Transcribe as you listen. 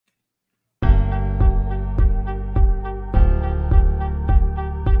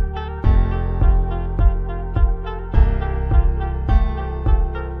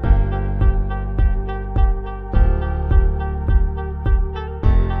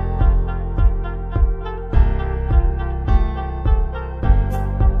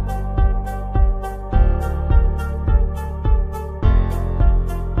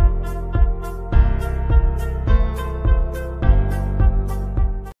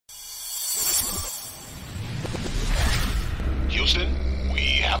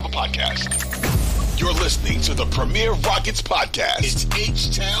podcast. You're listening to the premier Rockets podcast. It's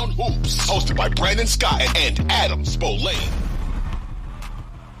H-Town Hoops, hosted by Brandon Scott and Adam Spolane.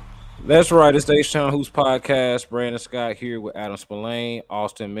 That's right. It's the H-Town Hoops podcast. Brandon Scott here with Adam Spolane,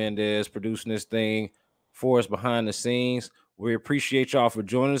 Austin Mendez producing this thing for us behind the scenes. We appreciate y'all for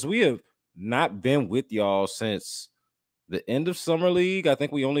joining us. We have not been with y'all since the end of Summer League. I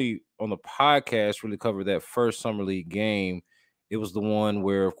think we only on the podcast really covered that first Summer League game. It was the one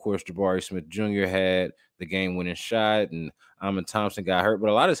where, of course, Jabari Smith Jr. had the game-winning shot and Amin Thompson got hurt. But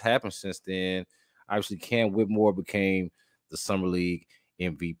a lot has happened since then. Obviously, Cam Whitmore became the Summer League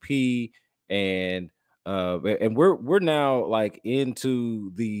MVP, and we're now like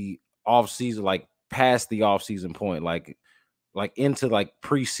into the offseason, like past the offseason point, like into like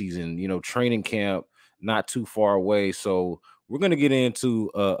preseason, training camp, not too far away. So we're gonna get into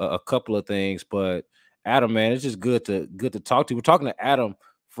a couple of things, but Adam, man, it's just good to talk to you. We're talking to Adam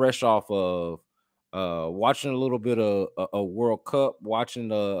fresh off of watching a little bit of a World Cup, watching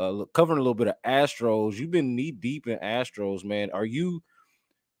covering a little bit of Astros. You've been knee deep in Astros, man. Are you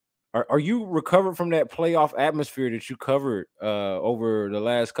recovered from that playoff atmosphere that you covered over the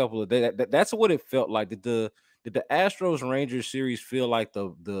last couple of days? That's what it felt like. Did the Astros Rangers series feel like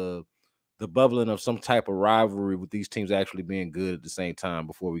the bubbling of some type of rivalry with these teams actually being good at the same time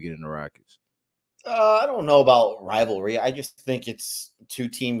before we get into Rockets? I don't know about rivalry. I just think it's two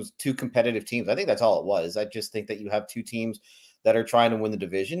competitive teams. I think that's all it was. I just think that you have two teams that are trying to win the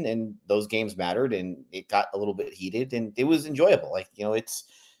division, and those games mattered, and it got a little bit heated, and it was enjoyable. Like,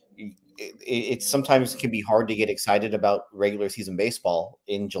 it sometimes can be hard to get excited about regular season baseball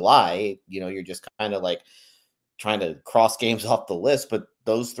in July. You're just kind of like trying to cross games off the list, but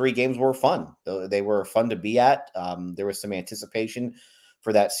those three games were fun. They were fun to be at. There was some anticipation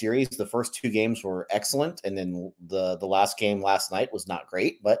for that series. The first two games were excellent, and then the last game last night was not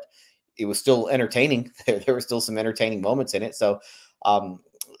great, but it was still entertaining. There were still some entertaining moments in it. So the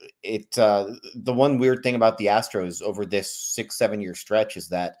one weird thing about the Astros over this 6-7 year stretch is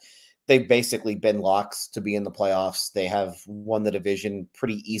that they've basically been locks to be in the playoffs. They have won the division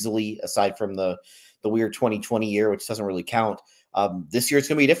pretty easily, aside from the weird 2020 year, which doesn't really count. This year it's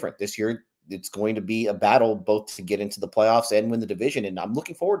going to be different. This year it's going to be a battle both to get into the playoffs and win the division. And I'm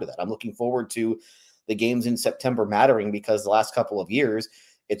looking forward to that. I'm looking forward to the games in September mattering, because the last couple of years,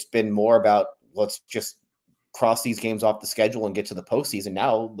 it's been more about let's just cross these games off the schedule and get to the postseason.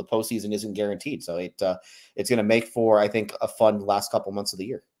 Now the postseason isn't guaranteed. So it's going to make for, I think, a fun last couple months of the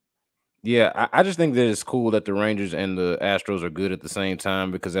year. Yeah, I just think that it's cool that the Rangers and the Astros are good at the same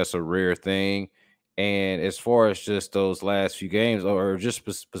time, because that's a rare thing. And as far as just those last few games, or just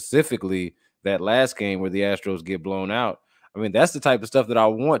specifically that last game where the Astros get blown out, I mean, that's the type of stuff that I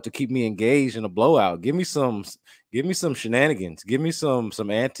want to keep me engaged in a blowout. Give me some shenanigans, give me some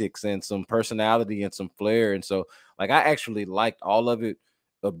antics and some personality and some flair. And so, like, I actually liked all of it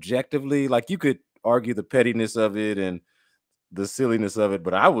objectively. Like, you could argue the pettiness of it and the silliness of it,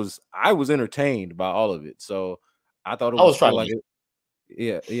 but I was entertained by all of it. So I thought it was trying like it.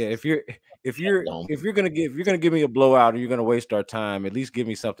 Yeah. If you're gonna give me a blowout and you're gonna waste our time, at least give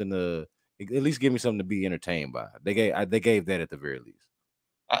me something to be entertained by. They gave that at the very least.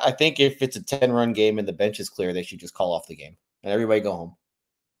 I think if it's a 10-run game and the bench is clear, they should just call off the game and everybody go home.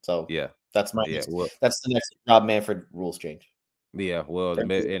 So yeah, that's that's the next Rob Manfred rules change. Yeah, well, and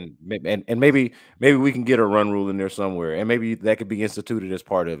maybe we can get a run rule in there somewhere, and maybe that could be instituted as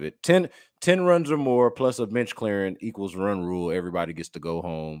part of it. 10 runs or more plus a bench clearing equals run rule. Everybody gets to go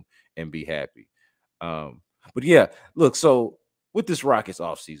home and be happy. But yeah, look, so with this Rockets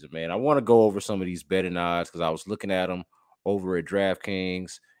offseason, man, I want to go over some of these betting odds because I was looking at them over at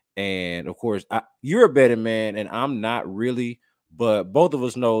DraftKings, and of course, you're a betting man, and I'm not really, but both of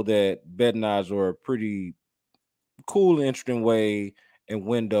us know that betting odds are a pretty cool, interesting way and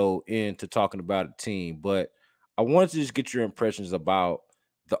window into talking about a team. But I wanted to just get your impressions about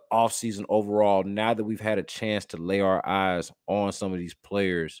the offseason overall, now that we've had a chance to lay our eyes on some of these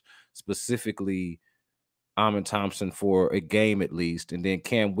players, specifically Amin Thompson for a game at least, and then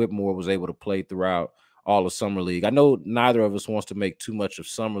Cam Whitmore was able to play throughout all of Summer League. I know neither of us wants to make too much of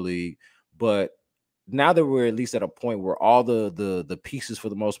Summer League, but now that we're at least at a point where all the pieces for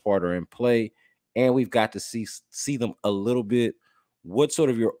the most part are in play, and we've got to see them a little bit, what's sort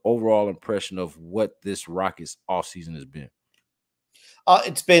of your overall impression of what this Rockets offseason has been?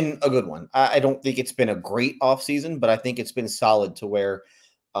 It's been a good one. I don't think it's been a great offseason, but I think it's been solid to where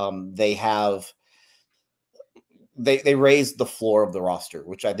they raised the floor of the roster,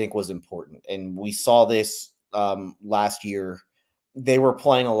 which I think was important. And we saw this last year. They were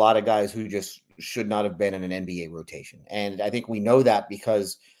playing a lot of guys who just should not have been in an NBA rotation. And I think we know that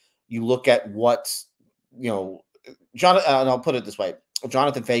because you look at what, John, and I'll put it this way.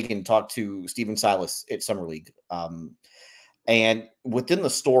 Jonathan Fagan talked to Stephen Silas at Summer League. And within the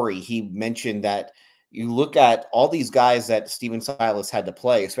story, he mentioned that you look at all these guys that Stephen Silas had to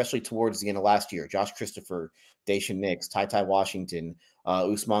play, especially towards the end of last year, Josh Christopher, Dacian Nix, Ty Washington,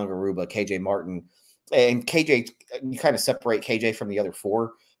 Usman Garuba, KJ Martin, and KJ, you kind of separate KJ from the other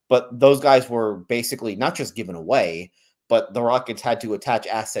four, but those guys were basically not just given away, but the Rockets had to attach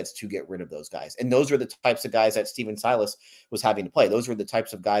assets to get rid of those guys. And those are the types of guys that Stephen Silas was having to play. Those were the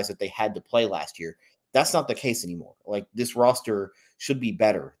types of guys that they had to play last year. That's not the case anymore. Like, this roster should be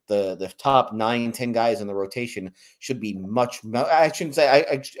better. The top 9-10 guys in the rotation should be I shouldn't say,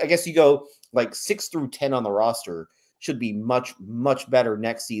 I guess you go like 6 through 10 on the roster should be much, much better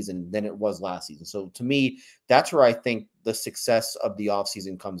next season than it was last season. So to me, that's where I think the success of the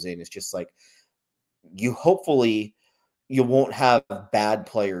offseason comes in. It's just like, hopefully you won't have bad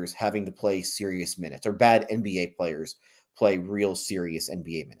players having to play serious minutes, or bad NBA players play real serious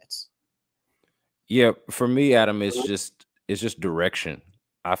NBA minutes. Yeah, for me, Adam, it's just direction.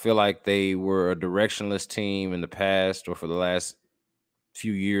 I feel like they were a directionless team in the past, or for the last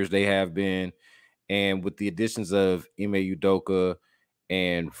few years they have been. And with the additions of Ime Udoka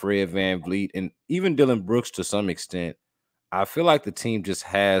and Fred VanVleet, and even Dylan Brooks to some extent, I feel like the team just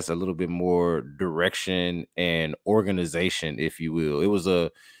has a little bit more direction and organization, if you will.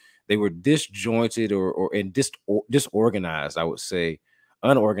 They were disjointed and disorganized, I would say,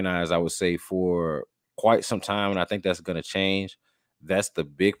 unorganized, I would say, for quite some time, and I think that's going to change. That's the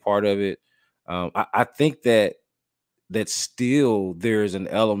big part of it. I think that still there's an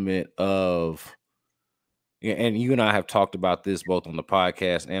element of, and you and I have talked about this both on the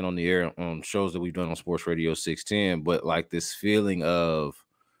podcast and on the air on shows that we've done on Sports Radio 610, but like this feeling of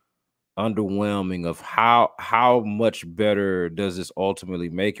underwhelming of how much better does this ultimately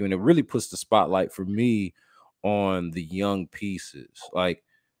make you? And it really puts the spotlight for me on the young pieces. Like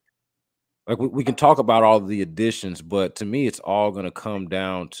we can talk about all the additions, but to me, it's all going to come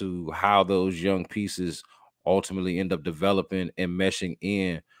down to how those young pieces ultimately end up developing and meshing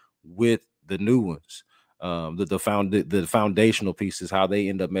in with the new ones. The foundational pieces, how they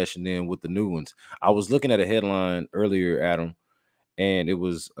end up meshing in with the new ones. I was looking at a headline earlier, Adam, and it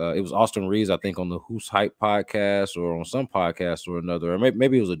was Austin Reeves, I think, on the Who's Hype podcast or on some podcast or another, or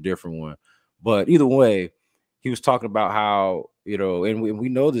maybe it was a different one. But either way, he was talking about how, and we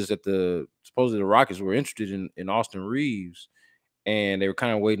know this, that supposedly the Rockets were interested in Austin Reeves, and they were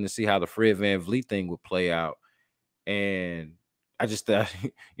kind of waiting to see how the Fred VanVleet thing would play out. And I just thought,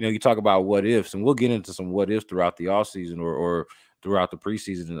 you talk about what ifs, and we'll get into some what ifs throughout the offseason or throughout the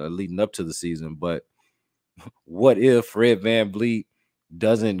preseason leading up to the season. But what if Fred VanVleet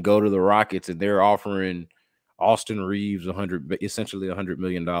doesn't go to the Rockets and they're offering Austin Reeves essentially $100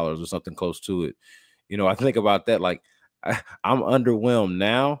 million or something close to it? I think about that. Like, I'm underwhelmed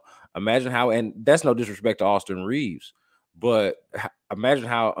now. Imagine how, and that's no disrespect to Austin Reeves, but imagine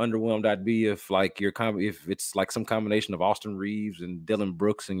how underwhelmed I'd be if if it's like some combination of Austin Reeves and Dylan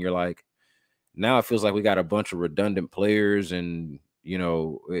Brooks, and you're like, now it feels like we got a bunch of redundant players, and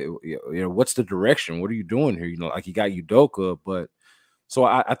what's the direction? What are you doing here? Like, you got Udoka, but so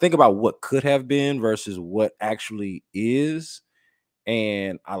I think about what could have been versus what actually is,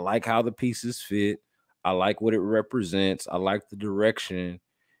 and I like how the pieces fit. I like what it represents. I like the direction.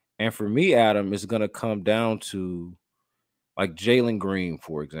 And for me, Adam, it's going to come down to like Jalen Green,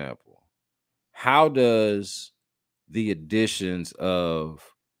 for example. How does the additions of,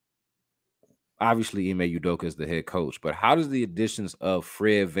 obviously Ime Udoka is the head coach, but how does the additions of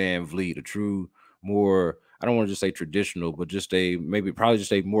Fred VanVleet, a true more, I don't want to just say traditional, but probably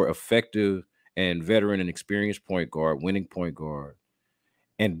just a more effective and veteran and experienced point guard, winning point guard,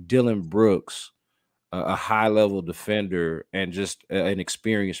 and Dylan Brooks, a high-level defender and just an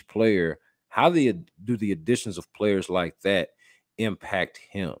experienced player, how do the additions of players like that impact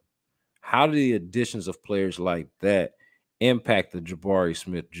him? How do the additions of players like that impact the Jabari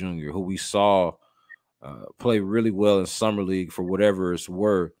Smith Jr., who we saw play really well in Summer League for whatever it's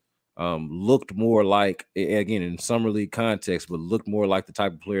worth, looked more like, again, in Summer League context, but looked more like the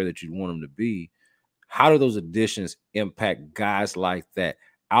type of player that you'd want him to be? How do those additions impact guys like that?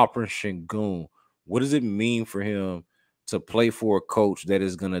 Alperen Sengun, what does it mean for him to play for a coach that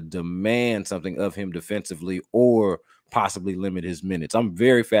is going to demand something of him defensively or possibly limit his minutes? I'm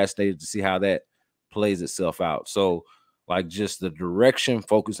very fascinated to see how that plays itself out. So, like, just the direction,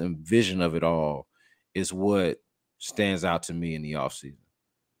 focus, and vision of it all is what stands out to me in the offseason.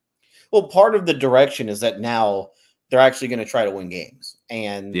 Well, part of the direction is that now they're actually going to try to win games.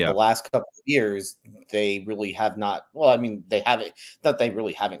 And Yeah. the last couple of years, they really have not. Well, I mean, they haven't. Not they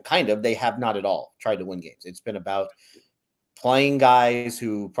really haven't. Kind of. They have not at all tried to win games. It's been about playing guys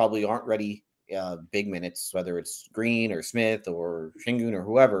who probably aren't ready, big minutes, whether it's Green or Smith or Shingun or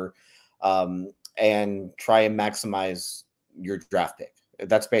whoever, and try and maximize your draft pick.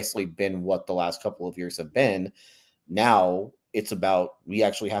 That's basically been what the last couple of years have been. Now it's about we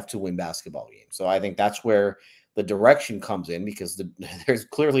actually have to win basketball games. So I think that's where the direction comes in, because there's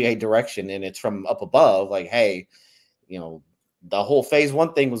clearly a direction, and it's from up above. Like, hey, the whole phase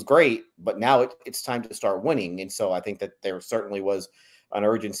one thing was great, but now it's time to start winning. And so I think that there certainly was an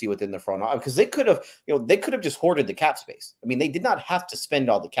urgency within the front office, because they could have just hoarded the cap space. I mean, they did not have to spend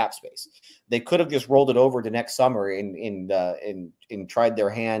all the cap space. They could have just rolled it over to next summer and tried their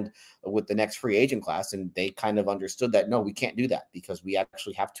hand with the next free agent class. And they kind of understood that, no, we can't do that because we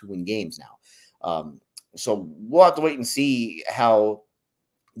actually have to win games now. So we'll have to wait and see how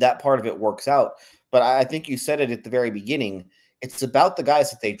that part of it works out. But I think you said it at the very beginning. It's about the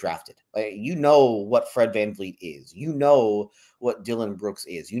guys that they drafted. Like, what Fred VanVleet is. What Dylan Brooks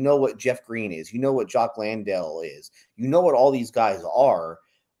is. What Jeff Green is. What Jock Landale is. What all these guys are.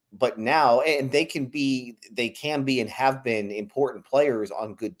 But now, and they can be and have been important players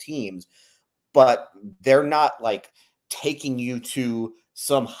on good teams, but they're not like taking you to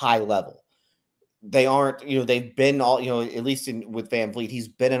some high level. They aren't, they've been all, at least with VanVleet, he's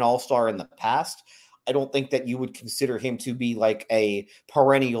been an all-star in the past. I don't think that you would consider him to be like a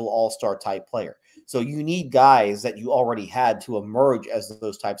perennial all-star type player. So you need guys that you already had to emerge as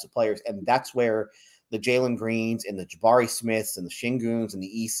those types of players. And that's where the Jalen Greens and the Jabari Smiths and the Shinguns and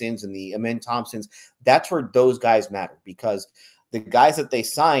the Easons and the Amen Thompsons, that's where those guys matter, because the guys that they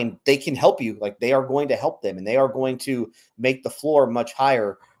sign, they can help you. Like, they are going to help them, and they are going to make the floor much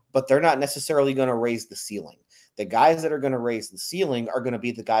higher, but they're not necessarily going to raise the ceiling. The guys that are going to raise the ceiling are going to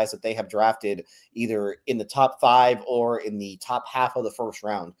be the guys that they have drafted either in the top 5 or in the top half of the first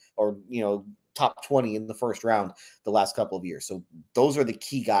round, or, top 20 in the first round the last couple of years. So those are the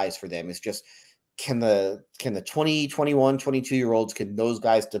key guys for them. It's just, can the 20, 21, 22-year-olds, can those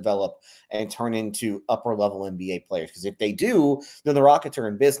guys develop and turn into upper level NBA players? Because if they do, then the Rockets are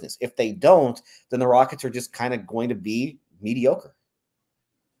in business. If they don't, then the Rockets are just kind of going to be mediocre.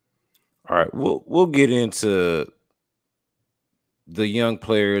 All right, we'll get into the young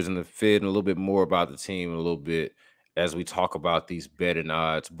players and the fit and a little bit more about the team in a little bit as we talk about these betting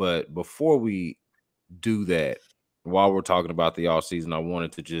odds. But before we do that, while we're talking about the offseason, I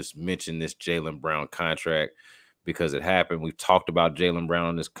wanted to just mention this Jaylen Brown contract because it happened. We've talked about Jaylen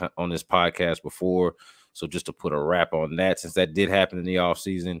Brown on this podcast before. So just to put a wrap on that, since that did happen in the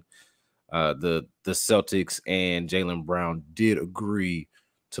offseason, the Celtics and Jaylen Brown did agree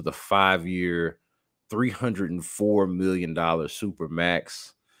to the 5-year, $304 million super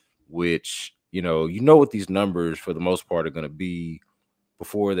max, which, what these numbers for the most part are going to be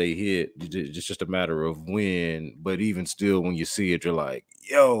before they hit. It's just a matter of when. But even still, when you see it, you're like,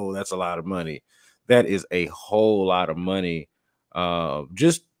 yo, that's a lot of money. That is a whole lot of money.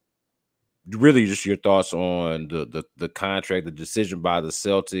 Just your thoughts on the contract, the decision by the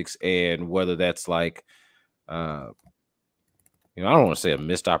Celtics, and whether that's like, I don't want to say a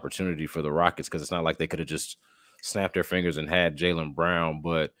missed opportunity for the Rockets, because it's not like they could have just snapped their fingers and had Jaylen Brown.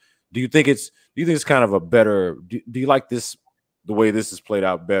 But do you think it's kind of a better? Do you like this, the way this is played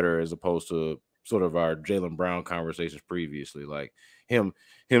out, better as opposed to sort of our Jaylen Brown conversations previously, like him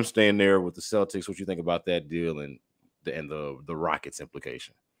staying there with the Celtics? What you think about that deal and the Rockets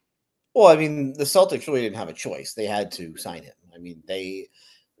implication? Well, I mean, the Celtics really didn't have a choice. They had to sign him. I mean,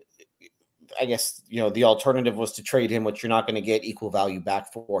 I guess, the alternative was to trade him, which you're not going to get equal value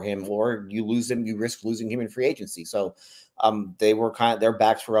back for him, or you lose him, you risk losing him in free agency. So they were their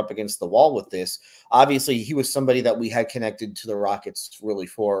backs were up against the wall with this. Obviously, he was somebody that we had connected to the Rockets really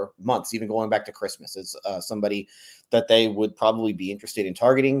for months, even going back to Christmas, as somebody that they would probably be interested in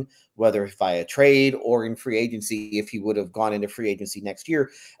targeting, whether via trade or in free agency, if he would have gone into free agency next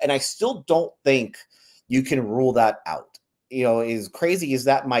year. And I still don't think you can rule that out. As crazy as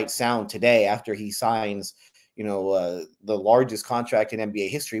that might sound today, after he signs, the largest contract in NBA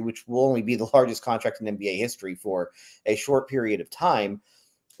history, which will only be the largest contract in NBA history for a short period of time.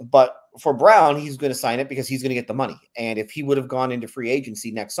 But for Brown, he's going to sign it because he's going to get the money. And if he would have gone into free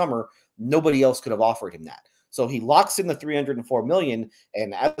agency next summer, nobody else could have offered him that. So he locks in the $304 million.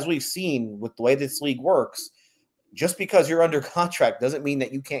 And as we've seen with the way this league works, just because you're under contract doesn't mean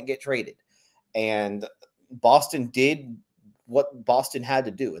that you can't get traded. And Boston did what Boston had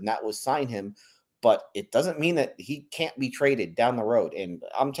to do, and that was sign him. But it doesn't mean that he can't be traded down the road. And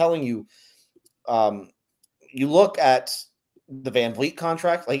I'm telling you, you look at the Van Vliet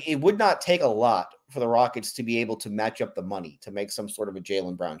contract, like it would not take a lot for the Rockets to be able to match up the money to make some sort of a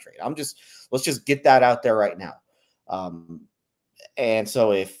Jaylen Brown trade. Let's just get that out there right now. And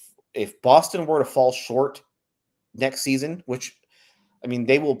so if Boston were to fall short next season, which I mean,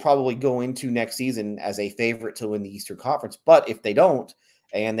 they will probably go into next season as a favorite to win the Eastern Conference. But if they don't,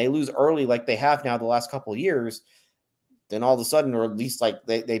 and they lose early like they have now the last couple of years, then all of a sudden, or at least like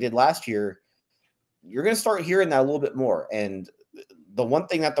they did last year, you're going to start hearing that a little bit more. And the one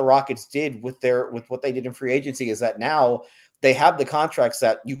thing that the Rockets did with what they did in free agency is that now they have the contracts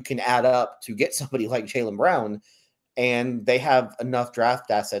that you can add up to get somebody like Jaylen Brown, and they have enough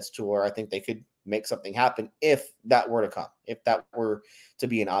draft assets to where I think they could make something happen if that were to come, if that were to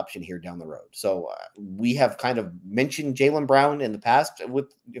be an option here down the road. So we have kind of mentioned Jaylen Brown in the past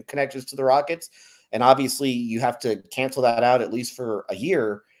with connections to the Rockets, and obviously you have to cancel that out at least for a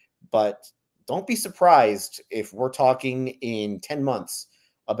year, but don't be surprised if we're talking in 10 months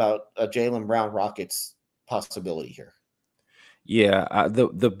about a Jaylen Brown Rockets possibility here. Yeah,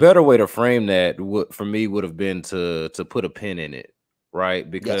 the better way to frame that for me would have been to put a pin in it, right?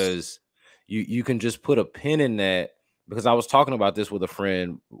 Because you can just put a pin in that, because I was talking about this with a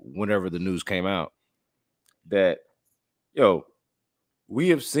friend whenever the news came out that, we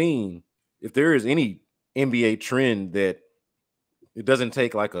have seen, if there is any NBA trend that it doesn't even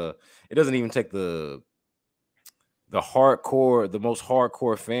take the most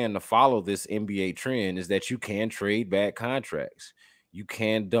hardcore fan to follow this NBA trend, is that you can trade bad contracts. You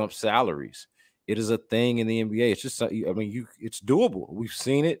can dump salaries. It is a thing in the NBA. It's just, it's doable. We've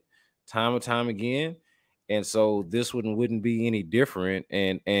seen it time and time again. And so this wouldn't be any different.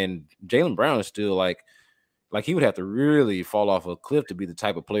 And Jaylen Brown is still like he would have to really fall off a cliff to be the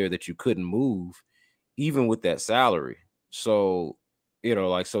type of player that you couldn't move, even with that salary. So,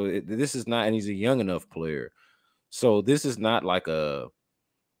 this is not, and he's a young enough player. So this is not like a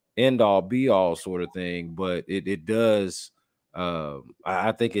end all be all sort of thing, but it does.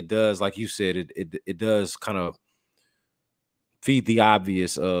 I think it does, like you said, it does kind of feed the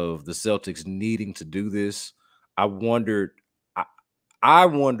obvious of the Celtics needing to do this. I wondered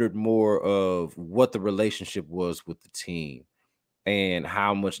more of what the relationship was with the team and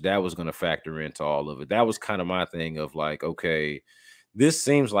how much that was going to factor into all of it. That was kind of my thing of like, okay, this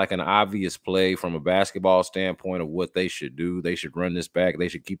seems like an obvious play from a basketball standpoint of what they should do. They should run this back. They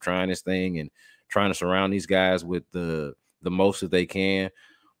should keep trying this thing and trying to surround these guys with the most that they can.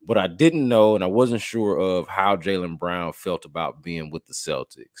 But I didn't know, and I wasn't sure of how Jaylen Brown felt about being with the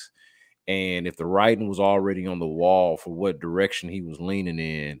Celtics. And if the writing was already on the wall for what direction he was leaning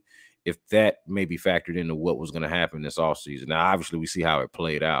in, if that maybe factored into what was going to happen this offseason. Now, obviously, we see how it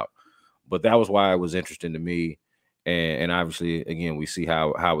played out. But that was why it was interesting to me. And obviously, again, we see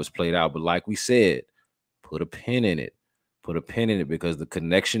how it's played out. But like we said, put a pin in it. Put a pin in it, because the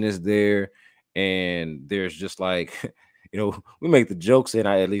connection is there. And there's just like, we make the jokes, and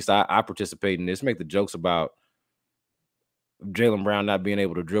I participate in this, make the jokes about Jaylen Brown not being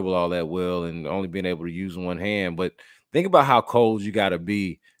able to dribble all that well and only being able to use one hand. But think about how cold you got to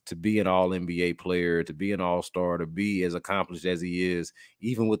be an all-NBA player, to be an all-star, to be as accomplished as he is,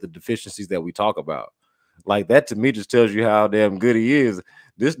 even with the deficiencies that we talk about. Like, that to me just tells you how damn good he is.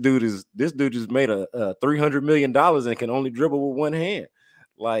 This dude just made a $300 million and can only dribble with one hand.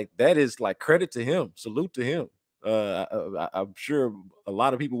 Like, that is like credit to him. Salute to him. I'm sure a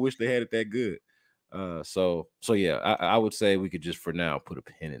lot of people wish they had it that good. So yeah, I would say we could just for now put a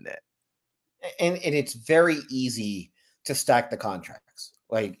pin in that. And it's very easy to stack the contracts.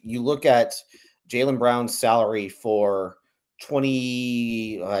 Like, you look at Jaylen Brown's salary for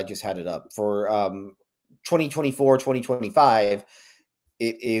 2024, 2025,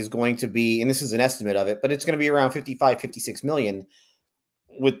 it is going to be, and this is an estimate of it, but it's going to be around 56 million.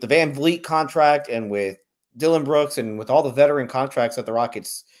 With the Van Vliet contract and with Dillon Brooks and with all the veteran contracts that the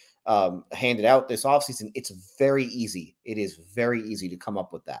Rockets handed out this offseason, it's very easy. It is very easy to come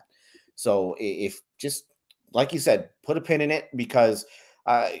up with that. So if just, like you said, put a pin in it, because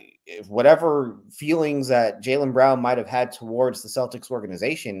if whatever feelings that Jaylen Brown might have had towards the Celtics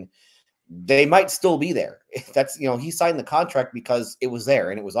organization, they might still be there. That's, he signed the contract because it was there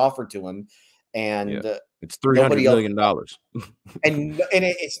and it was offered to him. And it's $300 million. and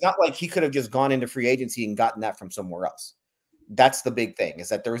it's not like he could have just gone into free agency and gotten that from somewhere else. That's the big thing, is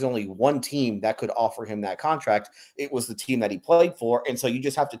that there was only one team that could offer him that contract. It was the team that he played for. And so you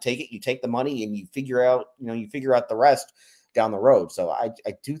just have to take it. You take the money and you figure out the rest down the road. So I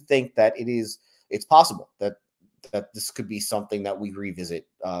do think that it's possible that this could be something that we revisit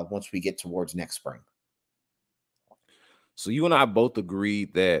once we get towards next spring. So you and I both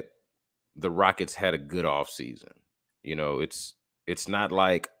agreed that the Rockets had a good offseason. You know, it's not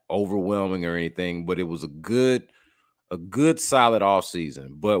like overwhelming or anything, but it was a good solid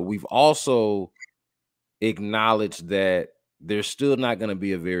offseason. But we've also acknowledged that they're still not going to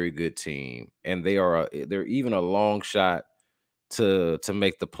be a very good team, and they're even a long shot to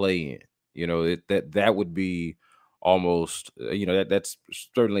make the play in. You know, that would be almost that's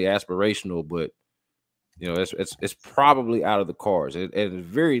certainly aspirational, but you know it's probably out of the cards. At the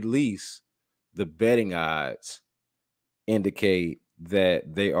very least, the betting odds indicate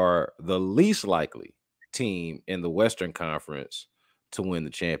that they are the least likely team in the Western Conference to win the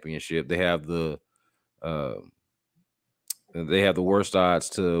championship. Um, they have the worst odds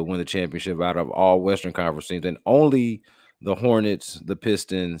to win the championship out of all Western Conference teams, and only the Hornets, the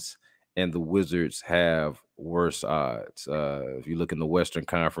Pistons, and the Wizards have worse odds. If you look in the Western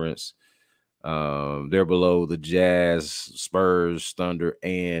Conference, they're below the Jazz, Spurs, Thunder,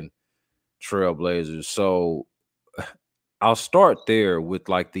 and Trailblazers. So I'll start there with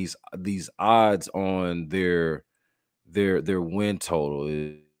like these odds on their win total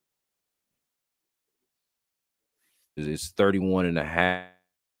is 31.5.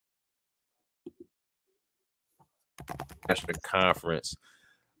 Western Conference.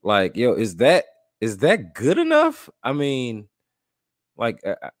 Like, yo, is that good enough? I mean, like,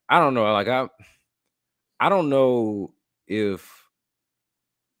 I don't know. Like, I don't know if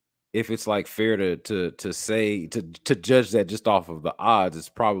it's like fair to say to judge that just off of the odds. It's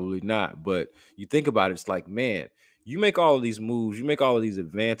probably not. But you think about it, it's like, man, you make all of these moves, you make all of these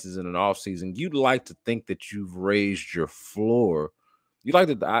advances in an offseason. You'd like to think that you've raised your floor. You like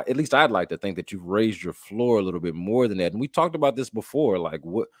to, at least I'd like to think that you've raised your floor a little bit more than that. And we talked about this before. Like,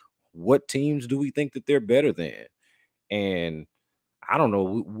 what teams do we think that they're better than? And I don't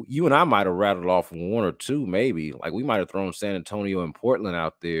know. You and I might have rattled off one or two, maybe. Like, we might have thrown San Antonio and Portland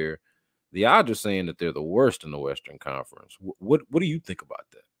out there. The odds are saying that they're the worst in the Western Conference. What do you think about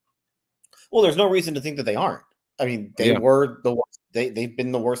that? Well, there's no reason to think that they aren't. I mean, they were the worst. They've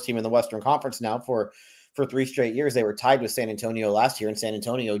been the worst team in the Western Conference now for 3 straight years. They were tied with San Antonio last year, and San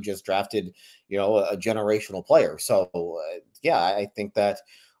Antonio just drafted, a generational player. So, I think that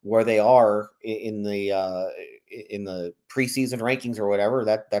where they are in the preseason rankings or whatever,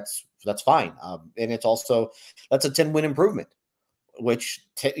 that's fine. And it's also, that's a 10-win improvement, which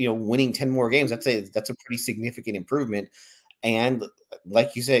winning 10 more games, that's a pretty significant improvement. And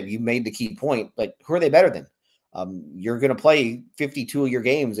like you said, you made the key point. Like, who are they better than? You're going to play 52 of your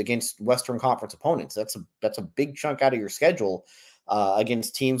games against Western Conference opponents. That's a big chunk out of your schedule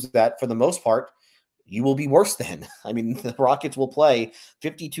against teams that, for the most part, you will be worse than. I mean, the Rockets will play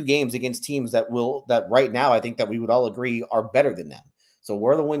 52 games against teams that right now, I think that we would all agree are better than them. So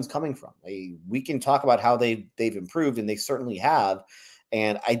where are the wins coming from? We can talk about how they've improved, and they certainly have.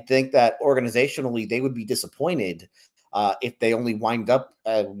 And I think that organizationally, they would be disappointed if they only wind up,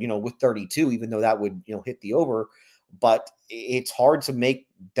 with 32, even though that would, hit the over. But it's hard to make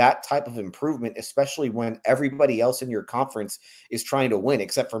that type of improvement, especially when everybody else in your conference is trying to win,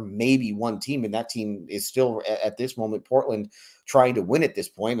 except for maybe one team. And that team is still, at this moment, Portland, trying to win at this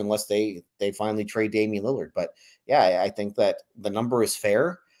point, unless they finally trade Damian Lillard. But yeah, I think that the number is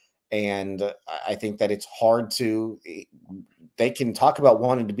fair. And I think that it's hard they can talk about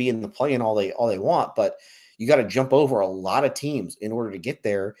wanting to be in the play-in all they want, but you got to jump over a lot of teams in order to get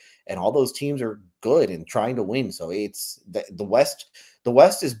there. And all those teams are good and trying to win. So it's the West. The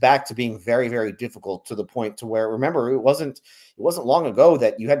West is back to being very, very difficult, to the point to where, remember, it wasn't long ago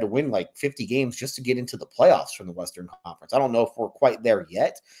that you had to win like 50 games just to get into the playoffs from the Western Conference. I don't know if we're quite there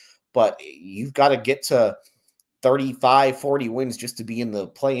yet, but you've got to get to 35, 40 wins just to be in the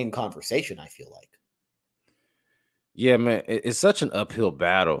play-in conversation, I feel like. Yeah, man, it's such an uphill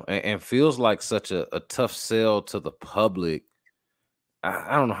battle, and feels like such a tough sell to the public.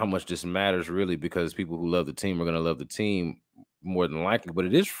 I don't know how much this matters really, because people who love the team are going to love the team more than likely, but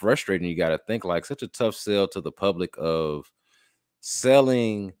it is frustrating. You got to think, like, such a tough sell to the public of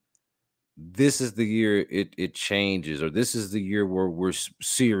selling. This is the year it changes, or this is the year where we're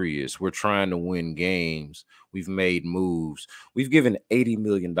serious. We're trying to win games. We've made moves. We've given $80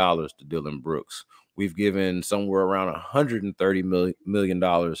 million to Dylan Brooks. We've given somewhere around $130 million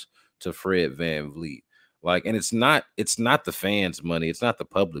to Fred VanVleet. Like, and it's not the fans' money, it's not the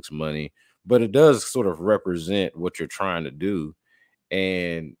public's money, but it does sort of represent what you're trying to do.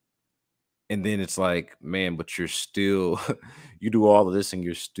 And then it's like, man, but you're still, you do all of this and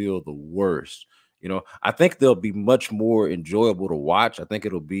you're still the worst. I think they'll be much more enjoyable to watch. I think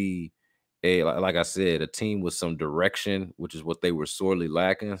it'll be like I said, a team with some direction, which is what they were sorely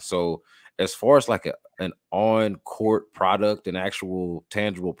lacking. So as far as like an on-court product, an actual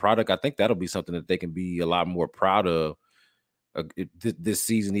tangible product, I think that'll be something that they can be a lot more proud of this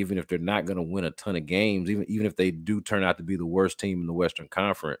season, even if they're not going to win a ton of games, even if they do turn out to be the worst team in the Western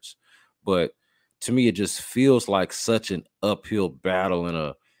Conference. But to me, it just feels like such an uphill battle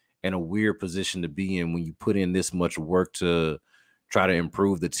and a weird position to be in when you put in this much work to try to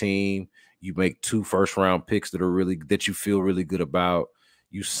improve the team. You make 2 first-round picks that you feel really good about.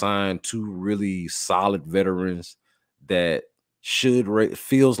 You sign 2 really solid veterans that should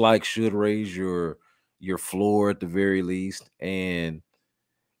raise your floor at the very least, and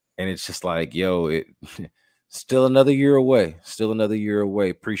it's just like, yo, it still another year away,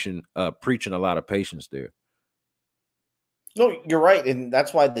 preaching a lot of patience there. No, you're right, and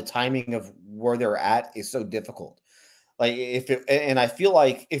that's why the timing of where they're at is so difficult. Like and I feel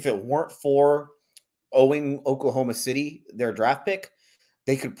like if it weren't for owing Oklahoma City their draft pick,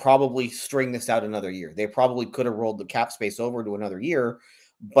 they could probably string this out another year. They probably could have rolled the cap space over to another year,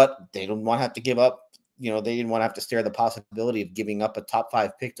 but they don't want to have to give up. They didn't want to have to stare the possibility of giving up a top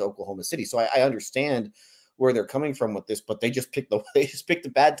 5 pick to Oklahoma City. So I understand where they're coming from with this, but they just picked a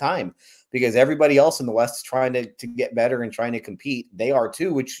bad time because everybody else in the West is trying to get better and trying to compete. They are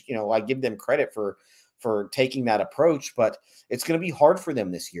too, which I give them credit for taking that approach, but it's going to be hard for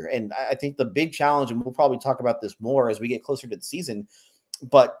them this year. And I think the big challenge, and we'll probably talk about this more as we get closer to the season,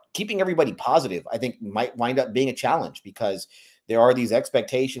 but keeping everybody positive, I think, might wind up being a challenge because there are these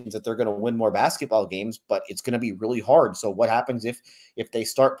expectations that they're going to win more basketball games, but it's going to be really hard. So what happens if they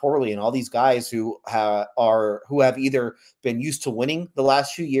start poorly and all these guys who have either been used to winning the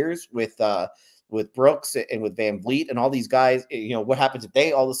last few years with Brooks and with Van Vliet and all these guys, what happens if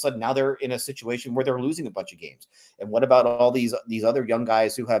they all of a sudden now they're in a situation where they're losing a bunch of games? And what about all these other young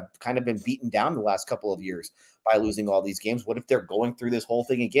guys who have kind of been beaten down the last couple of years by losing all these games? What if they're going through this whole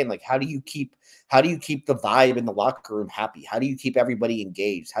thing again? Like, how do you keep the vibe in the locker room happy? How do you keep everybody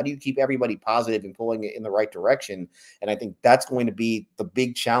engaged? How do you keep everybody positive and pulling it in the right direction? And I think that's going to be the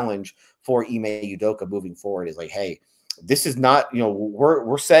big challenge for Ime Udoka moving forward is like, hey, this is not,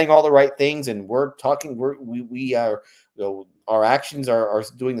 we're saying all the right things and we're talking, we are, our actions are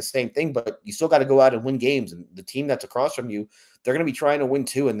doing the same thing, but you still got to go out and win games. And the team that's across from you, they're going to be trying to win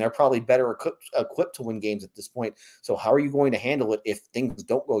too. And they're probably better equipped to win games at this point. So how are you going to handle it if things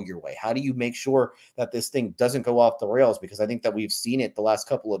don't go your way? How do you make sure that this thing doesn't go off the rails? Because I think that we've seen it the last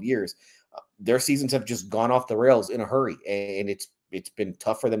couple of years. Their seasons have just gone off the rails in a hurry, and it's been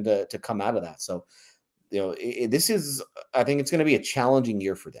tough for them to come out of that. So, I think it's going to be a challenging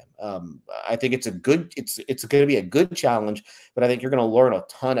year for them. I think it's going to be a good challenge, but I think you're going to learn a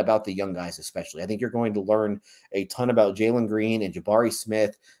ton about the young guys, especially. I think you're going to learn a ton about Jalen Green and Jabari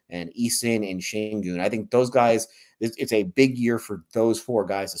Smith and Eason and Şengün. I think those guys, it's a big year for those 4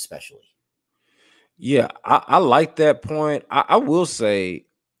 guys, especially. Yeah, I like that point. I will say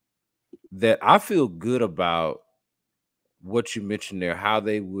that I feel good about what you mentioned there, how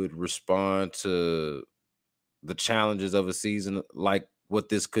they would respond to the challenges of a season like what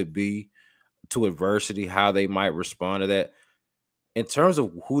this could be, to adversity, how they might respond to that. In terms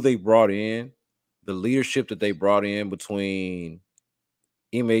of who they brought in, the leadership that they brought in between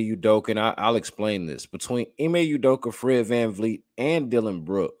Ime Udoka, and I'll explain this, between Ime Udoka, Fred VanVleet, and Dillon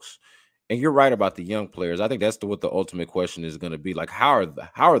Brooks. And you're right about the young players. I think that's what the ultimate question is going to be. Like, how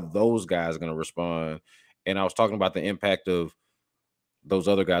are those guys going to respond? And I was talking about the impact of those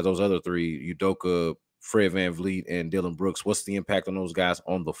other guys, those other 3, Udoka, Fred VanVleet, and Dillon Brooks. What's the impact on those guys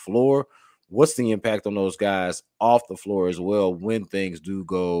on the floor? What's the impact on those guys off the floor as well when things do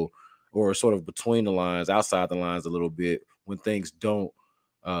go, or sort of between the lines, outside the lines a little bit, when things don't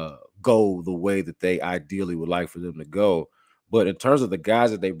go the way that they ideally would like for them to go? But in terms of the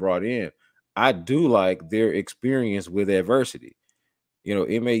guys that they brought in, I do like their experience with adversity. Ime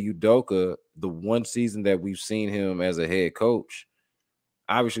Udoka, the one season that we've seen him as a head coach,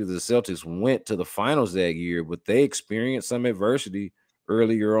 obviously the Celtics went to the finals that year, but they experienced some adversity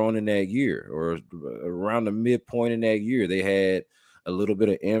earlier on in that year, or around the midpoint in that year. They had a little bit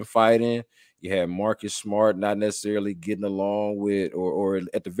of infighting. You had Marcus Smart not necessarily getting along with, or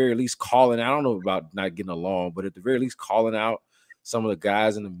at the very least calling, I don't know about not getting along, but at the very least calling out some of the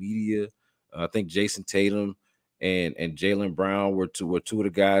guys in the media. I think Jason Tatum and Jaylen Brown were two of the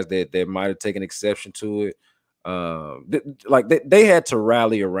guys that might have taken exception to it. They had to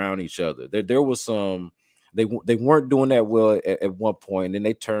rally around each other. There was some, they weren't doing that well at one point, and then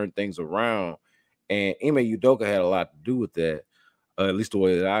they turned things around, and Ime Udoka had a lot to do with that, at least the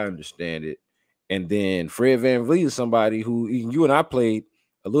way that I understand it. And then Fred VanVleet is somebody who you and I played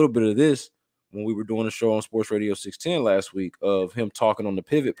a little bit of this when we were doing a show on Sports Radio 610 last week of him talking on the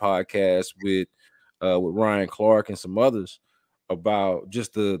Pivot podcast with Ryan Clark and some others about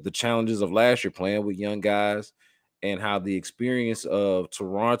just the challenges of last year playing with young guys and how the experience of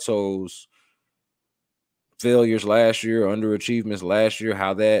Toronto's failures last year, underachievements last year,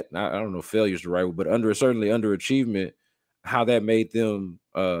 how that, I don't know if failure is the right word, but certainly underachievement, how that made them,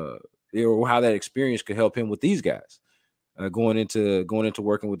 or how that experience could help him with these guys going into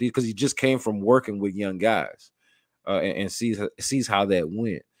working with these, because he just came from working with young guys and sees how that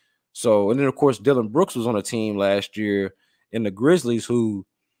went. So, and then of course, Dylan Brooks was on a team last year in the Grizzlies who,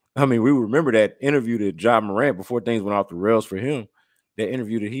 I mean, we remember that interview that John Morant before things went off the rails for him, that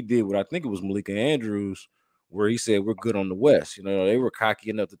interview that he did with, I think it was Malika Andrews, where he said, we're good on the West. You know, they were cocky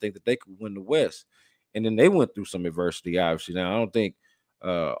enough to think that they could win the West. And then they went through some adversity, obviously. Now, I don't think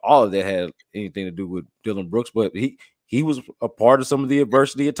all of that had anything to do with Dylan Brooks, but he was a part of some of the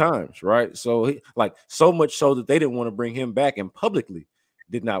adversity at times, right? So, so much so that they didn't want to bring him back and publicly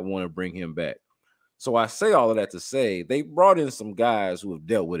did not want to bring him back. So I say all of that to say they brought in some guys who have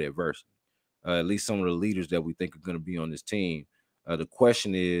dealt with adversity, at least some of the leaders that we think are going to be on this team. The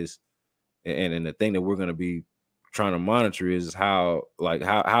question is, and the thing that we're going to be trying to monitor is how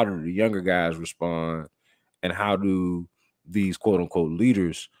do the younger guys respond, and how do these quote unquote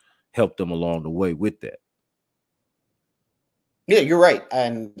leaders help them along the way with that? Yeah, you're right,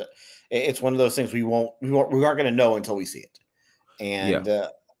 and it's one of those things we aren't going to know until we see it. And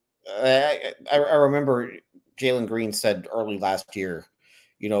I remember Jalen Green said early last year,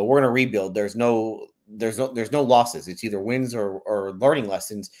 we're going to rebuild. There's no losses. It's either wins or learning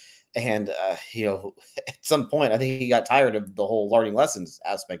lessons. And, at some point, I think he got tired of the whole learning lessons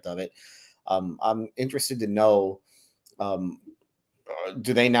aspect of it. I'm interested to know,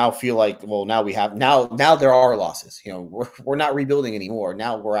 do they now feel like, well, now there are losses, we're not rebuilding anymore.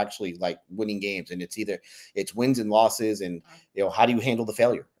 Now we're actually like winning games, and it's wins and losses. And, how do you handle the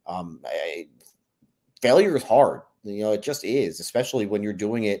failure? Failure is hard. It just is, especially when you're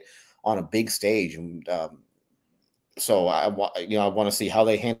doing it on a big stage. And, so I want to see how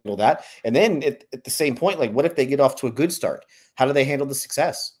they handle that. And then at the same point, like, what if they get off to a good start? How do they handle the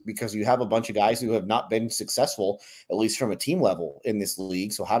success? Because you have a bunch of guys who have not been successful, at least from a team level in this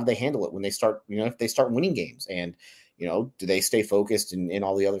league. So how do they handle it when they start, if they start winning games? And, do they stay focused and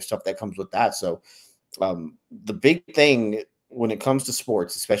all the other stuff that comes with that? So the big thing when it comes to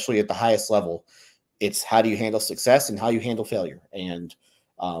sports, especially at the highest level, it's how do you handle success and how you handle failure. And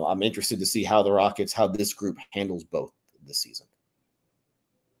I'm interested to see how this group handles both this season.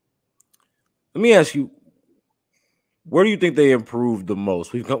 Let me ask you, where do you think they improved the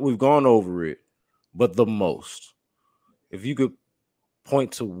most? We've gone over it, but the most, if you could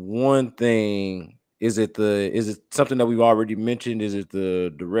point to one thing, is it something that we've already mentioned? Is it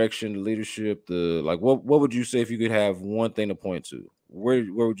the direction, the leadership, what would you say if you could have one thing to point to? Where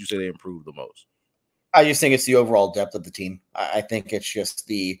would you say they improved the most? I just think it's the overall depth of the team. I think it's just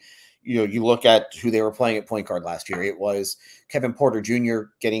you look at who they were playing at point guard last year. It was Kevin Porter Jr.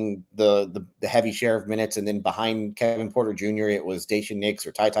 getting the heavy share of minutes, and then behind Kevin Porter Jr., it was Dacian Nix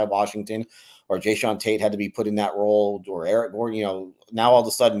or Ty Washington, or Jayshawn Tate had to be put in that role, or Eric Gordon. Now all of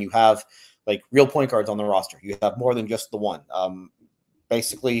a sudden you have like real point guards on the roster. You have more than just the one.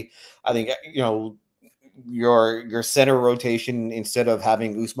 Basically, I think your center rotation, instead of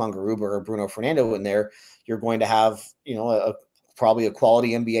having Usman Garuba or Bruno Fernando in there, you're going to have probably a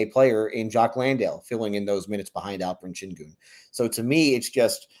quality NBA player in Jock Landale filling in those minutes behind Alperen Şengün. So to me, it's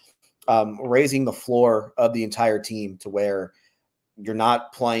just raising the floor of the entire team to where you're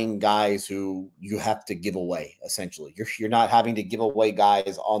not playing guys who you have to give away. Essentially, you're not having to give away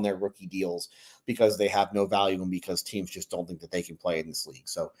guys on their rookie deals because they have no value and because teams just don't think that they can play in this league.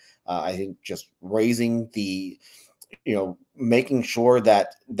 So I think just raising the, making sure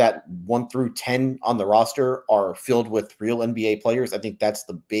that 1 through 10 on the roster are filled with real NBA players. I think that's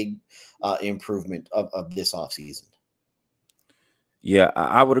the big improvement of this offseason. Yeah,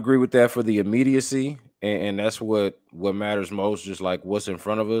 I would agree with that for the immediacy, and that's what matters most, just like what's in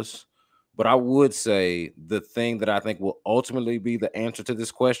front of us. But I would say the thing that I think will ultimately be the answer to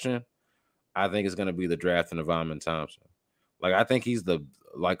this question, I think is going to be the draft of Iman Thompson. Like, I think he's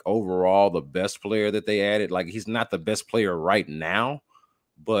overall the best player that they added. Like, he's not the best player right now,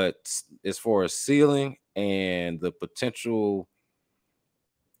 but as far as ceiling and the potential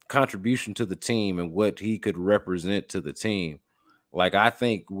contribution to the team and what he could represent to the team, like, I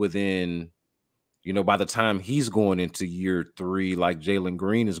think within, by the time he's going into year 3, like Jalen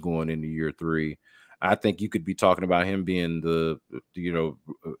Green is going into year 3, I think you could be talking about him being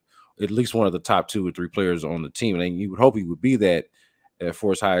at least one of the top 2 or 3 players on the team. And you would hope he would be that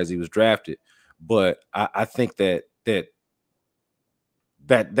for as high as he was drafted. But I think that's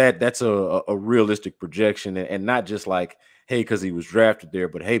a realistic projection, and not just like, hey, because he was drafted there,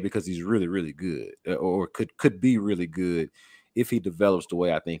 but hey, because he's really, really good, or could be really good if he develops the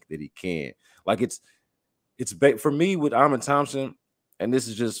way I think that he can. Like it's for me with Amon Thompson, and this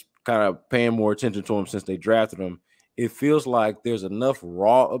is just kind of paying more attention to him since they drafted him. It feels like there's enough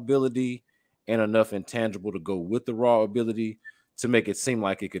raw ability and enough intangible to go with the raw ability to make it seem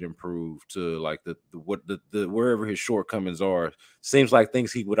like it could improve to like the wherever his shortcomings are. Seems like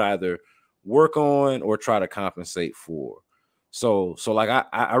things he would either work on or try to compensate for. So like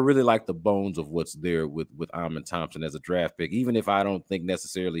I really like the bones of what's there with Amon Thompson as a draft pick, even if I don't think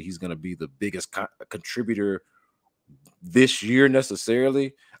necessarily he's going to be the biggest contributor this year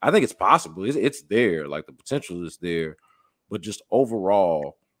necessarily. I think it's possible. It's there. Like the potential is there, but just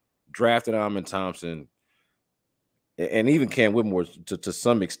overall, drafting Amon Thompson and even Cam Whitmore to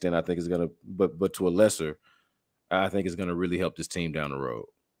some extent, I think is going to, but to a lesser, I think is going to really help this team down the road.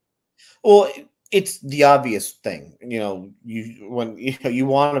 Well, it's the obvious thing, when you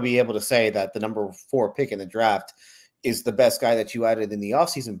want to be able to say that the number 4 pick in the draft is the best guy that you added in the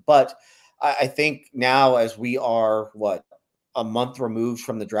offseason. But I think now, as we are a month removed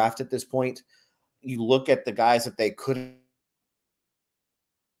from the draft at this point, you look at the guys that they could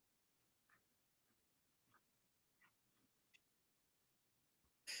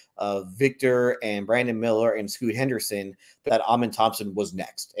Victor and Brandon Miller and Scoot Henderson, that Amon Thompson was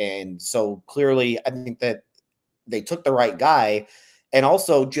next. And so clearly, I think that they took the right guy, and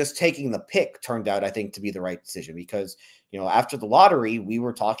also just taking the pick turned out, I think, to be the right decision, because, after the lottery, we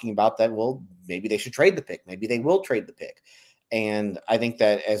were talking about that, well, maybe they should trade the pick. Maybe they will trade the pick. And I think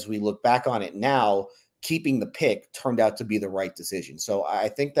that as we look back on it now, keeping the pick turned out to be the right decision. So I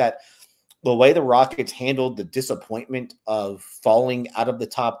think that the way the Rockets handled the disappointment of falling out of the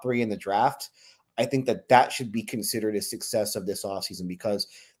top 3 in the draft, I think that should be considered a success of this offseason, because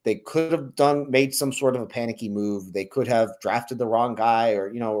they could have made some sort of a panicky move. They could have drafted the wrong guy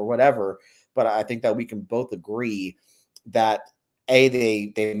or whatever. But I think that we can both agree that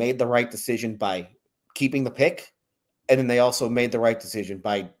they made the right decision by keeping the pick, and then they also made the right decision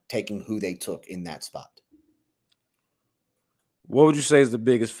by taking who they took in that spot. What would you say is the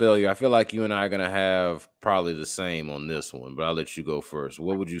biggest failure? I feel like you and I are going to have probably the same on this one, but I'll let you go first.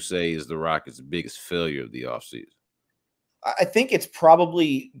 What would you say is the Rockets' biggest failure of the offseason? I think it's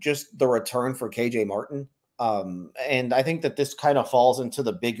probably just the return for KJ Martin. And I think that this kind of falls into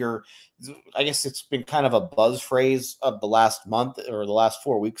the bigger, I guess it's been kind of a buzz phrase of the last month or the last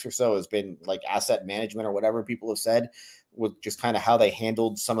 4 weeks or so, has been like asset management or whatever people have said, with just kind of how they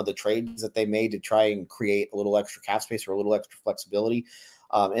handled some of the trades that they made to try and create a little extra cap space or a little extra flexibility.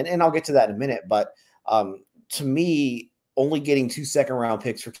 And I'll get to that in a minute. But to me, only getting 2 second-round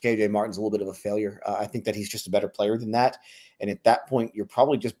picks for KJ Martin's a little bit of a failure. I think that he's just a better player than that. And at that point, you're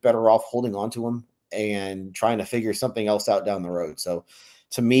probably just better off holding on to him and trying to figure something else out down the road. So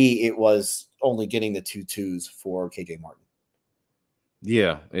to me, it was only getting the 2 2s for KJ Martin.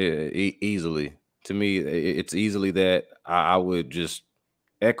 Yeah, easily. To me, it's easily that. I would just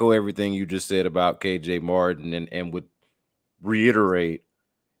echo everything you just said about KJ Martin, and would reiterate,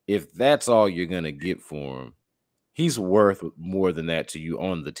 if that's all you're going to get for him, he's worth more than that to you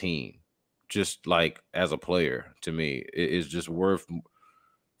on the team. Just like as a player, to me, it's just worth.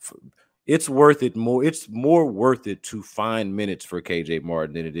 It's worth it more. It's more worth it to find minutes for KJ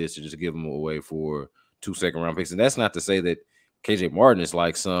Martin than it is to just give him away for 2 second-round picks. And that's not to say that KJ Martin is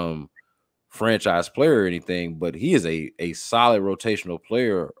like some franchise player or anything, but he is a solid rotational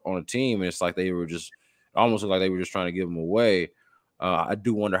player on a team. And it's like they were just almost like they were just trying to give him away. I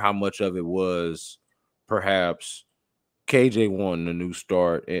do wonder how much of it was perhaps KJ wanting a new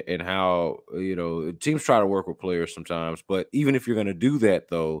start, and how, teams try to work with players sometimes. But even if you're going to do that,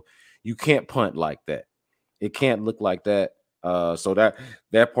 though, you can't punt like that. It can't look like that. So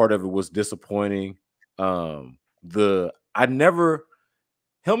that part of it was disappointing. Help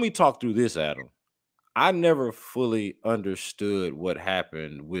me talk through this, Adam. I never fully understood what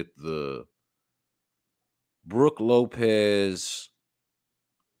happened with the Brook Lopez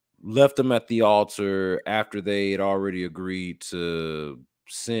left them at the altar after they had already agreed to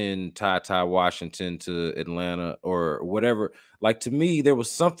send Ty Washington to Atlanta or whatever. Like, to me, there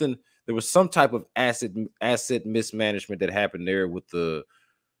was some type of asset mismanagement that happened there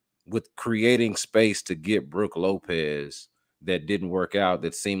with creating space to get Brook Lopez that didn't work out,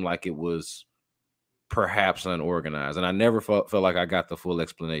 that seemed like it was perhaps unorganized. And I never felt like I got the full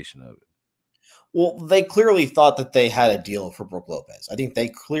explanation of it. Well, they clearly thought that they had a deal for Brook Lopez. I think they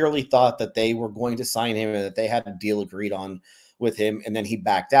clearly thought that they were going to sign him and that they had a deal agreed on with him, and then he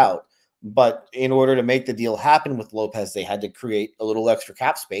backed out. But in order to make the deal happen with Lopez, they had to create a little extra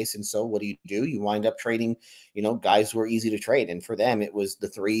cap space. And so what do? You wind up trading, guys who are easy to trade. And for them, it was the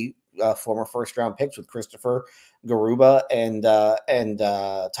three former first-round picks with Christopher Garuba and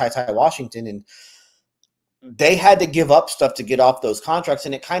Ty Washington. And they had to give up stuff to get off those contracts.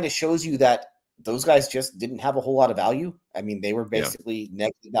 And it kind of shows you that those guys just didn't have a whole lot of value. I mean, they were basically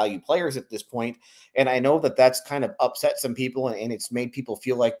negative value players at this point. And I know that that's kind of upset some people, and it's made people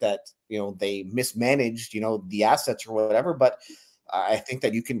feel like that, they mismanaged, the assets or whatever. But I think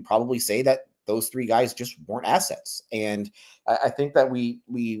that you can probably say that those three guys just weren't assets. And I think that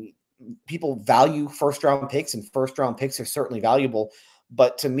people value first-round picks, and first-round picks are certainly valuable.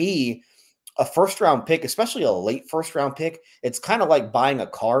 But to me, a first-round pick, especially a late first-round pick, it's kind of like buying a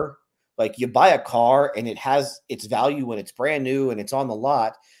car. Like, you buy a car and it has its value when it's brand new and it's on the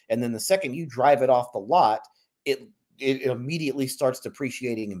lot. And then the second you drive it off the lot, it immediately starts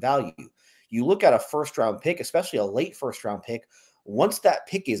depreciating in value. You look at a first-round pick, especially a late first-round pick, once that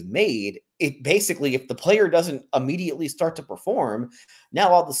pick is made, it basically, if the player doesn't immediately start to perform, now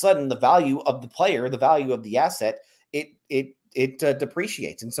all of a sudden the value of the player, the value of the asset, it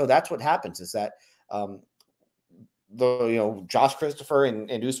depreciates. And so that's what happens, is that Josh Christopher and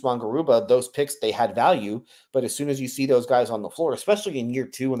Usman Garuba, those picks, they had value, but as soon as you see those guys on the floor, especially in year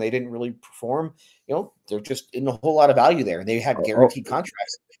two when they didn't really perform, they're just in a whole lot of value there. They had guaranteed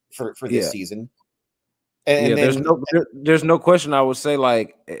contracts for this season. And there's no question. I would say,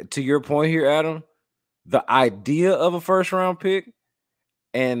 like, to your point here, Adam, the idea of a first round pick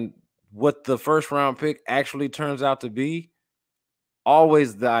and what the first round pick actually turns out to be,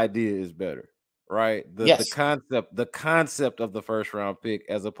 always the idea is better. Right. The concept of the first round pick,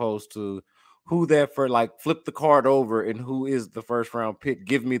 as opposed to who that for, like, flip the card over and who is the first round pick.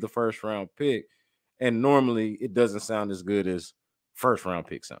 Give me the first round pick. And normally it doesn't sound as good as first round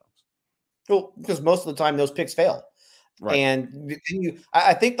pick sounds. Well, because most of the time those picks fail. Right. And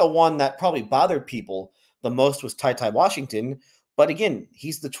I think the one that probably bothered people the most was Ty Washington. But again,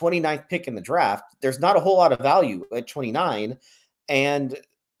 he's the 29th pick in the draft. There's not a whole lot of value at 29. And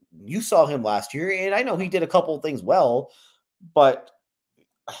you saw him last year, and I know he did a couple of things well, but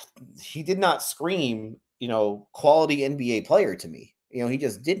he did not scream, quality NBA player to me. He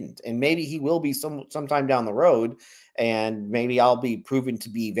just didn't. And maybe he will be sometime down the road, and maybe I'll be proven to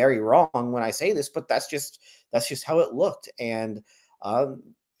be very wrong when I say this, but that's just how it looked. And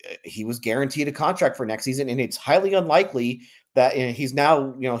he was guaranteed a contract for next season, and it's highly unlikely that he's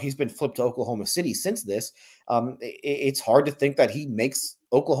now, he's been flipped to Oklahoma City since this. It's hard to think that he makes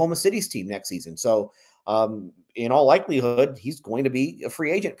Oklahoma City's team next season. So in all likelihood, he's going to be a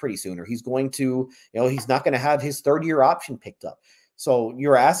free agent pretty soon, or he's going to, he's not going to have his third-year option picked up. So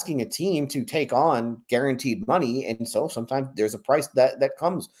you're asking a team to take on guaranteed money. And so sometimes there's a price that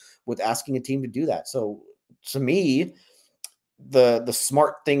comes with asking a team to do that. So to me, the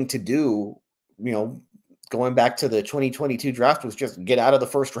smart thing to do, going back to the 2022 draft, was just get out of the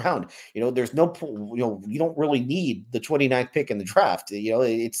first round. There's no, you don't really need the 29th pick in the draft.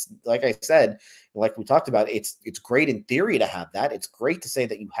 It's like I said, like we talked about, it's great in theory to have that. It's great to say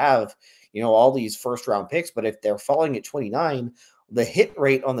that you have, all these first round picks, but if they're falling at 29, the hit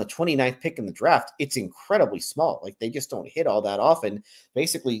rate on the 29th pick in the draft, it's incredibly small. Like, they just don't hit all that often.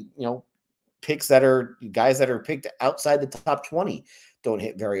 Basically, guys that are picked outside the top 20 don't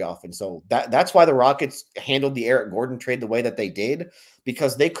hit very often. So that's why the Rockets handled the Eric Gordon trade the way that they did,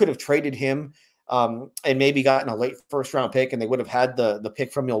 because they could have traded him and maybe gotten a late first round pick, and they would have had the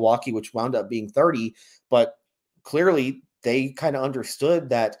pick from Milwaukee, which wound up being 30. But clearly they kind of understood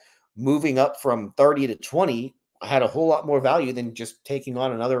that moving up from 30 to 20 had a whole lot more value than just taking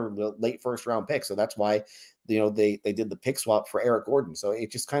on another late first round pick. So that's why, they did the pick swap for Eric Gordon. So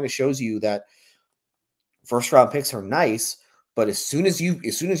it just kind of shows you that first round picks are nice, but as soon as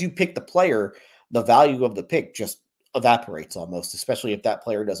you pick the player, the value of the pick just evaporates almost, especially if that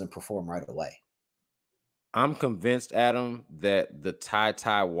player doesn't perform right away. I'm convinced, Adam, that the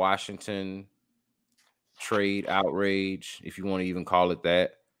Ty Washington trade outrage, if you want to even call it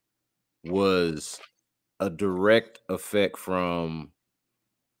that, was a direct effect from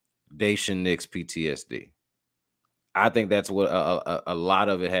Daishen Nick's PTSD. I think that's what a lot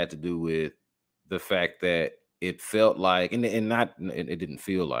of it had to do with, the fact that it felt like, and it didn't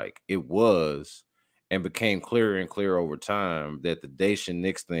feel like, it was, and became clearer and clearer over time, that the Daishen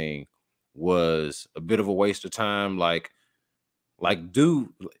Nix thing was a bit of a waste of time.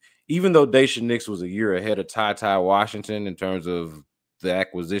 Even though Daishen Nix was a year ahead of Ty Washington in terms of the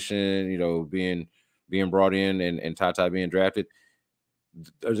acquisition, being brought in and Ty being drafted,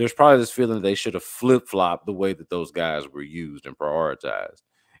 there's probably this feeling that they should have flip-flopped the way that those guys were used and prioritized,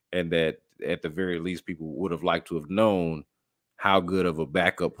 and that at the very least people would have liked to have known how good of a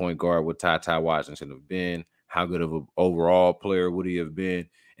backup point guard would Ty Washington have been, how good of an overall player would he have been.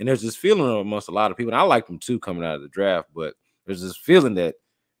 And there's this feeling amongst a lot of people, and I liked him too coming out of the draft, but there's this feeling that,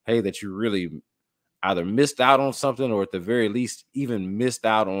 hey, that you really either missed out on something or at the very least even missed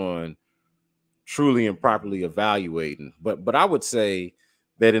out on truly and properly evaluating. But I would say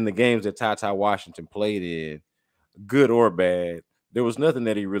that in the games that Ty Washington played in, good or bad, there was nothing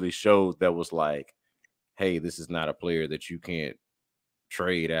that he really showed that was like, hey, this is not a player that you can't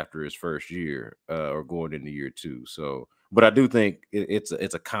trade after his first year or going into year two. So, but I do think it's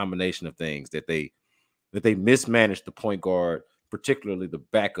a combination of things that they mismanaged the point guard, particularly the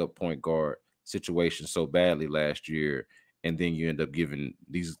backup point guard situation so badly last year. And then you end up giving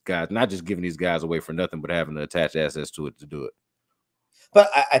these guys, not just giving these guys away for nothing, but having to attach assets to it to do it. But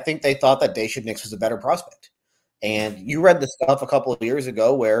I think they thought that Daishen Nix was a better prospect. And you read the stuff a couple of years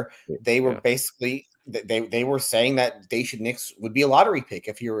ago where they were basically they were saying that Daishen Nix would be a lottery pick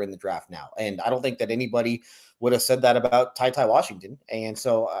if he were in the draft now. And I don't think that anybody would have said that about Ty Washington. And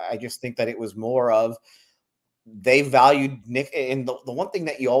so I just think that it was more of they valued Nick. And the one thing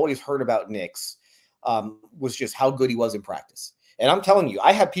that you always heard about Nix was just how good he was in practice. And I'm telling you,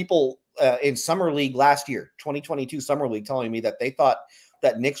 I had people in Summer League last year, 2022 Summer League, telling me that they thought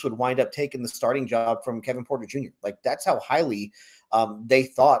that Nix would wind up taking the starting job from Kevin Porter Jr. Like, that's how highly they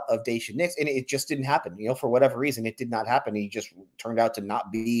thought of Daishen Nix. And it just didn't happen. You know, for whatever reason, it did not happen. He just turned out to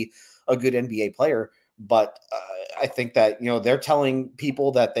not be a good NBA player. But I think that, you know, they're telling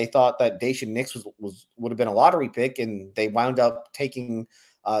people that they thought that Daishen Nix would have been a lottery pick, and they wound up taking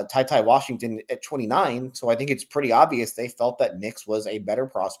Ty Washington at 29. So I think it's pretty obvious they felt that Nix was a better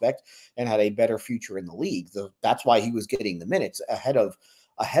prospect and had a better future in the league. That's why he was getting the minutes ahead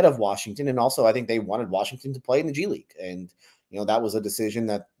of Washington. And also, I think they wanted Washington to play in the G League. And, you know, that was a decision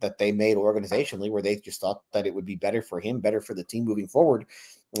that they made organizationally, where they just thought that it would be better for him, better for the team moving forward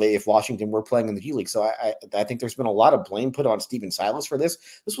if Washington were playing in the G League. So I think there's been a lot of blame put on Stephen Silas for this.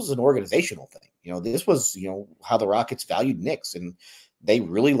 This was an organizational thing. You know, this was, you know, how the Rockets valued Nix, and they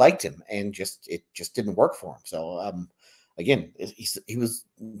really liked him, and it just didn't work for him. So again,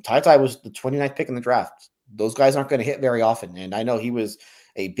 Ty was the 29th pick in the draft. Those guys aren't going to hit very often. And I know he was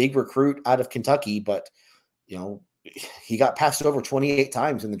a big recruit out of Kentucky, but, you know, he got passed over 28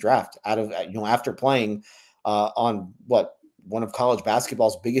 times in the draft after playing on one of college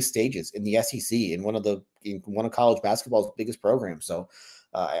basketball's biggest stages in the SEC, in one of college basketball's biggest programs. So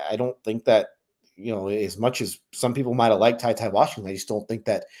I don't think that, you know, as much as some people might have liked Ty Washington, I just don't think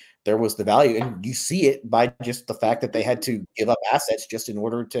that there was the value. And you see it by just the fact that they had to give up assets just in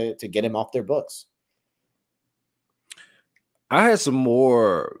order to get him off their books. I had some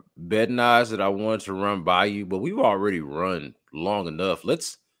more betting odds that I wanted to run by you, but we've already run long enough.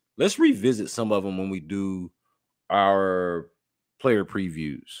 Let's revisit some of them when we do our player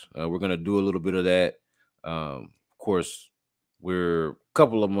previews. We're going to do a little bit of that. Of course, we're a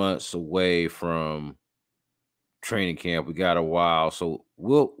couple of months away from training camp. We got a while, so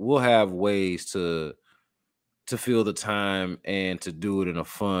we'll have ways to fill the time and to do it in a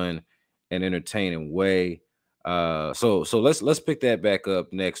fun and entertaining way. So let's pick that back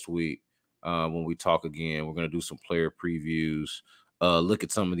up next week when we talk again. We're gonna do some player previews. Look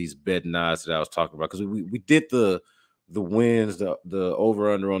at some of these betting odds that I was talking about, because we did the wins, the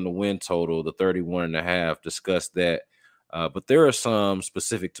over under on the win total, the 31.5. Discussed that. But there are some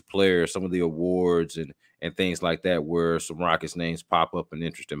specific to players, some of the awards and things like that, where some Rockets names pop up in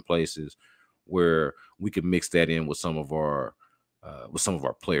interesting places, where we could mix that in with some of our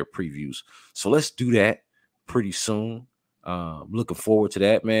player previews. So let's do that pretty soon. Looking forward to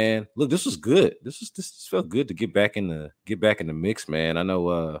that, man. Look, this was good. This felt good to get back in the mix, man. I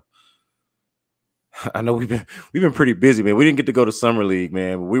know we've been pretty busy, man. We didn't get to go to Summer League,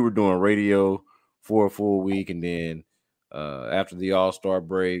 man, but we were doing radio for a full week, and then after the All-Star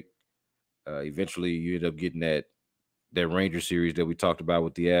break, eventually you end up getting that Ranger series that we talked about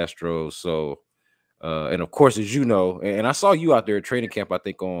with the Astros. So, and of course, as you know, and I saw you out there at training camp, I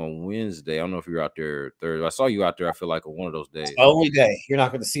think on Wednesday. I don't know if you were out there Thursday. I saw you out there, I feel like, on one of those days. It's the only day. You're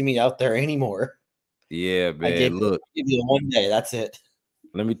not going to see me out there anymore. Yeah, man. Look, give you one day. That's it.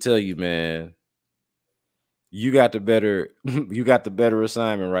 Let me tell you, man. You got the better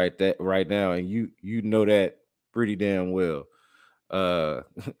assignment right now, and you know that pretty damn well.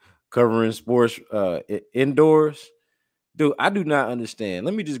 Covering sports indoors. Dude, I do not understand.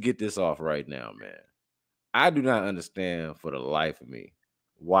 Let me just get this off right now, man. I do not understand for the life of me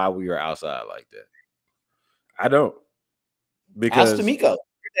why we are outside like that. I don't. Because ask D'Amico.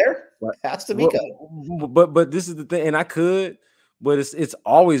 You're there. Ask D'Amico. But this is the thing, and I could, but it's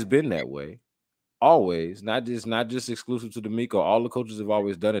always been that way. Always, not just exclusive to D'Amico. All the coaches have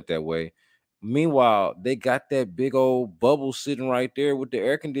always done it that way. Meanwhile, they got that big old bubble sitting right there with the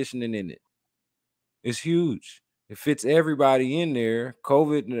air conditioning in it. It's huge. It fits everybody in there.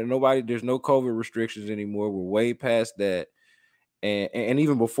 There's no COVID restrictions anymore. We're way past that. And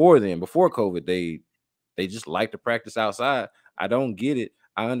even before then, before COVID, they just like to practice outside. I don't get it.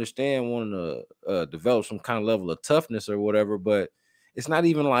 I understand wanting to develop some kind of level of toughness or whatever, but it's not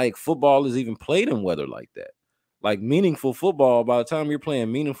even like football is even played in weather like that. Like meaningful football, by the time you're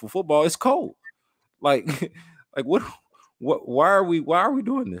playing meaningful football, it's cold. Like, like what why are we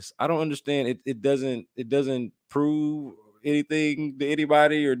doing this? I don't understand. It doesn't prove anything to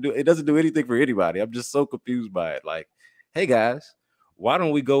anybody it doesn't do anything for anybody. I'm just so confused by it. Like, hey guys, why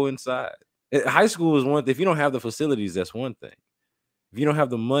don't we go inside? High school is one thing. If you don't have the facilities, that's one thing. If you don't have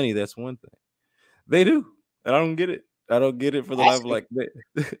the money, that's one thing. They do. And I don't get it. I don't get it for the life of like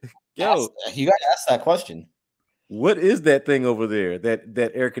yo. You gotta ask that question. What is that thing over there?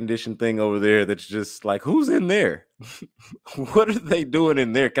 That air conditioned thing over there that's just like, who's in there? What are they doing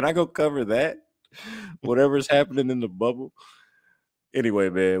in there? Can I go cover that? Whatever's happening in the bubble. Anyway,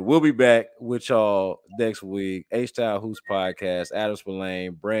 man, we'll be back with y'all next week. H-Town Hoops Podcast, Adam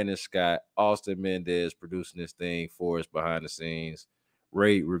Spolane, Brandon Scott, Austin Mendez producing this thing for us behind the scenes.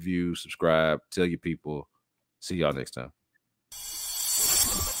 Rate, review, subscribe, tell your people. See y'all next time.